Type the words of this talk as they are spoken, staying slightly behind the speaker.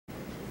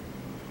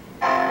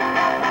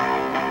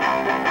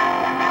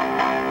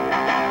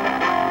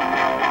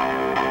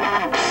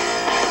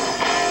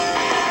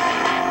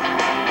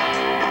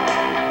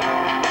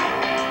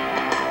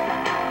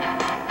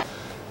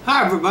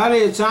everybody,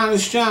 it's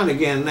Honest John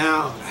again.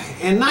 Now,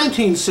 in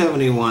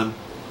 1971,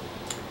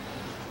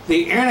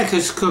 the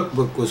Anarchist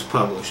Cookbook was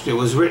published. It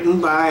was written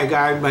by a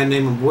guy by the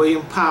name of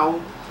William Powell,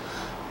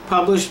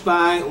 published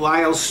by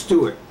Lyle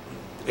Stewart.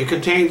 It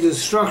contains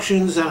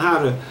instructions on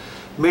how to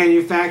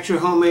manufacture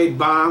homemade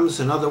bombs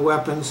and other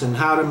weapons and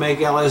how to make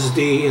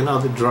LSD and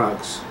other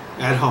drugs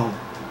at home.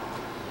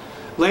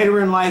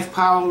 Later in life,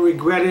 Powell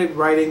regretted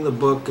writing the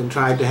book and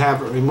tried to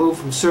have it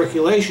removed from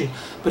circulation,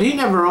 but he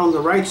never owned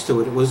the rights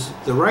to it.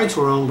 The rights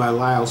were owned by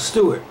Lyle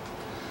Stewart.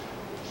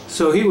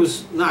 So he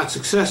was not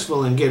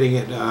successful in getting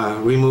it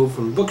removed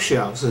from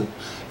bookshelves. And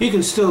you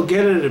can still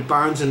get it at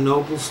Barnes &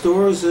 Noble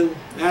stores and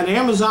at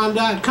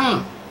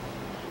Amazon.com.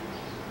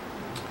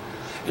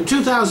 In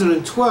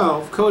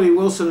 2012, Cody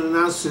Wilson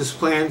announced his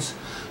plans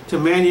to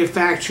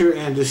manufacture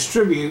and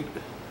distribute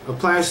a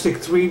plastic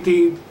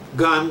 3D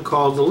gun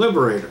called the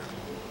Liberator.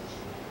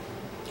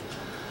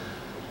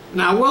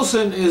 Now,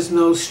 Wilson is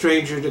no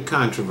stranger to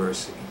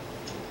controversy.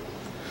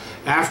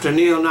 After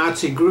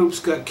neo-Nazi groups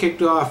got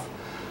kicked off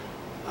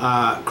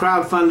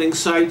crowdfunding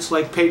sites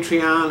like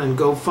Patreon and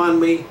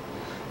GoFundMe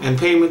and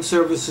payment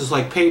services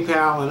like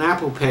PayPal and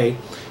Apple Pay,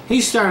 he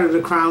started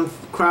a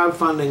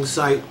crowdfunding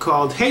site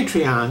called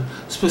Hatreon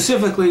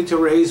specifically to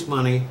raise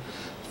money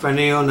for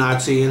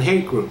neo-Nazi and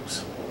hate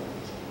groups.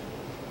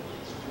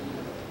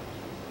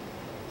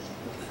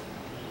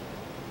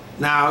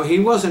 Now, he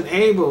wasn't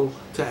able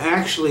to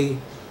actually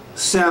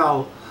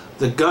sell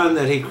the gun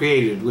that he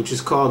created, which is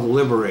called the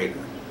Liberator,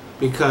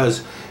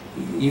 because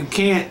you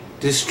can't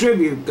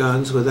distribute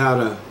guns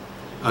without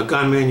a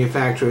gun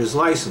manufacturer's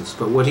license.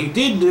 But what he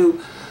did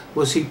do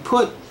was he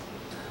put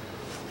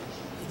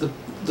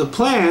the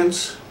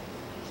plans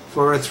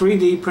for a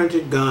 3D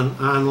printed gun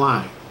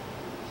online.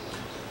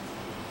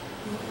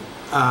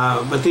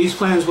 But these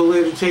plans were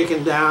later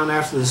taken down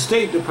after the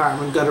State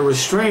Department got a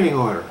restraining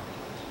order.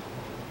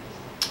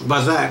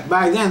 But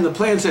by then the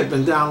plans had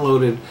been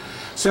downloaded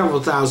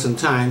several thousand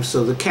times,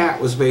 so the cat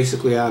was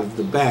basically out of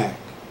the bag.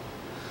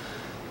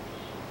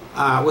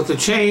 With the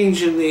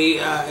change in the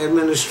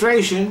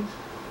administration,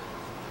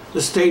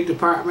 the State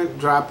Department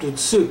dropped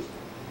its suit.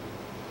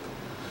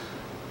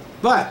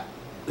 But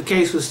the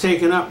case was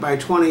taken up by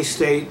 20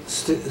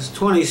 states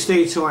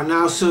who are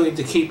now suing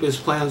to keep his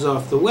plans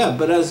off the web.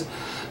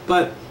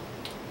 But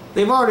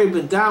they've already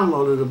been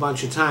downloaded a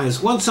bunch of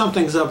times. Once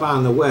something's up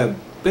on the web,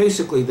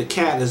 basically the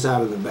cat is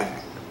out of the bag.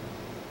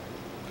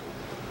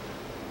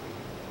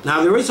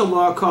 Now, there is a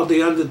law called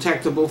the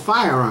Undetectable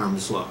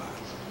Firearms Law,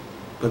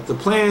 but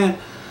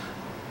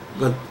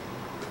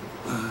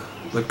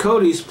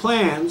Cody's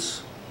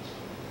plans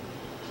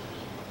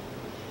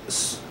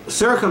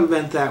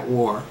circumvent that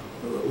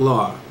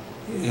law,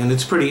 and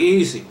it's pretty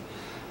easy.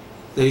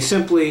 They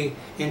simply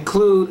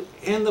include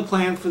in the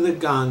plan for the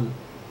gun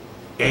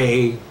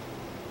a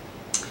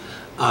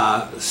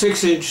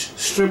 6-inch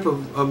strip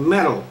of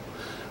metal,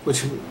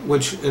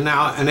 which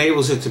now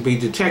enables it to be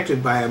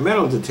detected by a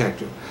metal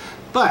detector.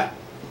 But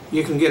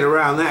you can get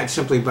around that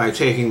simply by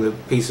taking the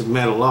piece of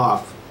metal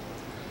off.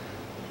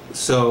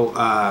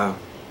 So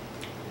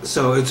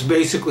it's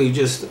basically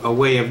just a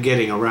way of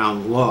getting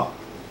around the law.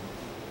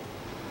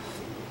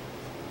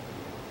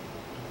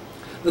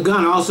 The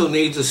gun also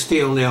needs a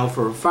steel nail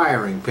for a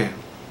firing pin.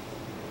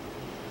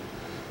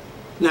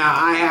 Now,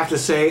 I have to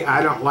say,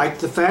 I don't like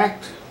the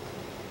fact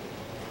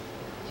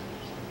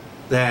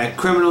that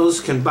criminals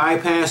can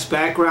bypass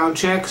background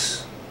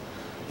checks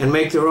and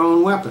make their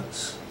own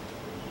weapons.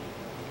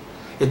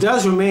 It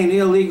does remain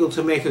illegal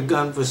to make a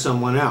gun for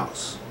someone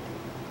else.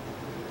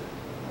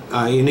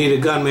 You need a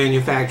gun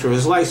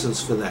manufacturer's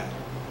license for that.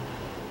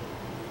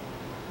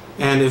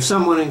 And if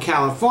someone in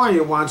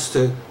California wants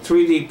to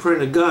 3D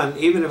print a gun,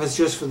 even if it's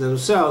just for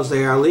themselves,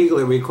 they are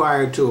legally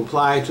required to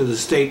apply to the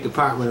State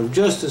Department of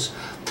Justice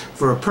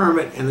for a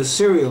permit and a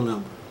serial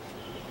number.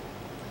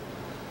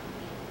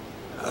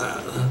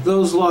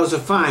 Those laws are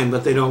fine,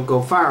 but they don't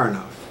go far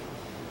enough.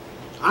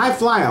 I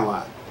fly a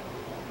lot.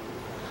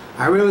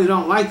 I really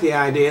don't like the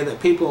idea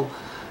that people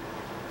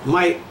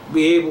might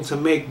be able to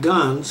make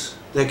guns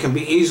that can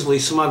be easily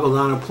smuggled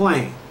on a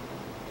plane.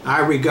 I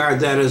regard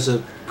that as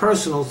a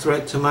personal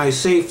threat to my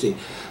safety,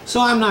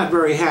 so I'm not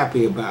very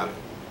happy about it.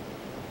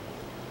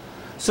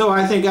 So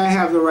I think I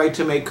have the right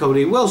to make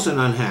Cody Wilson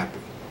unhappy.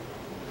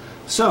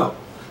 So,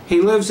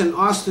 he lives in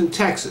Austin,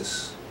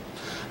 Texas.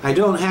 I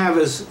don't have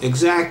his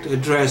exact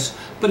address,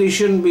 but he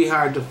shouldn't be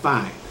hard to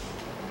find.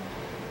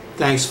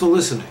 Thanks for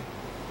listening.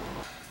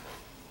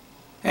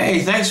 Hey,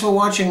 thanks for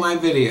watching my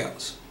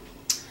videos.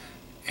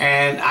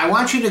 And I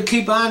want you to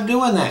keep on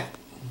doing that.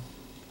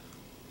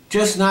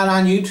 Just not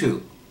on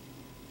YouTube.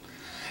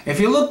 If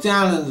you look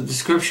down in the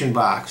description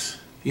box,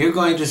 you're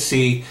going to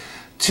see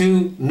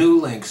 2 new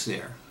links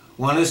there.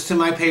 One is to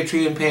my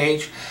Patreon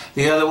page,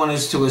 the other one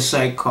is to a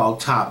site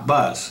called Top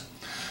Buzz.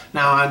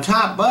 Now on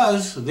Top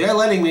Buzz, they're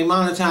letting me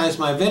monetize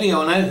my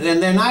video,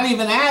 and they're not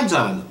even ads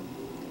on them.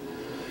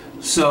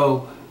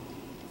 So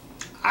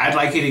I'd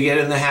like you to get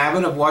in the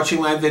habit of watching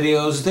my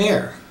videos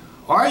there.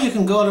 Or you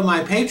can go to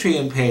my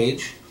Patreon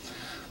page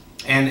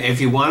And if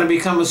you want to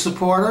become a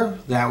supporter,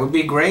 that would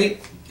be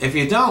great. If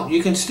you don't,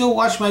 you can still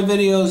watch my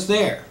videos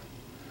there.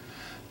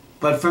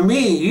 But for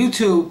me,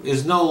 YouTube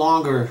is no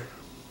longer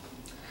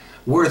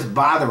worth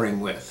bothering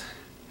with.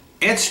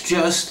 It's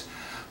just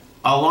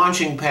a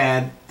launching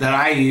pad that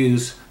I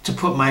use to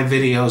put my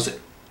videos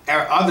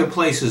other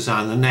places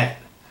on the net.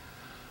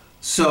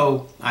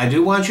 So I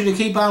do want you to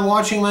keep on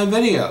watching my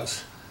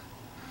videos,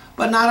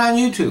 but not on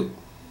YouTube.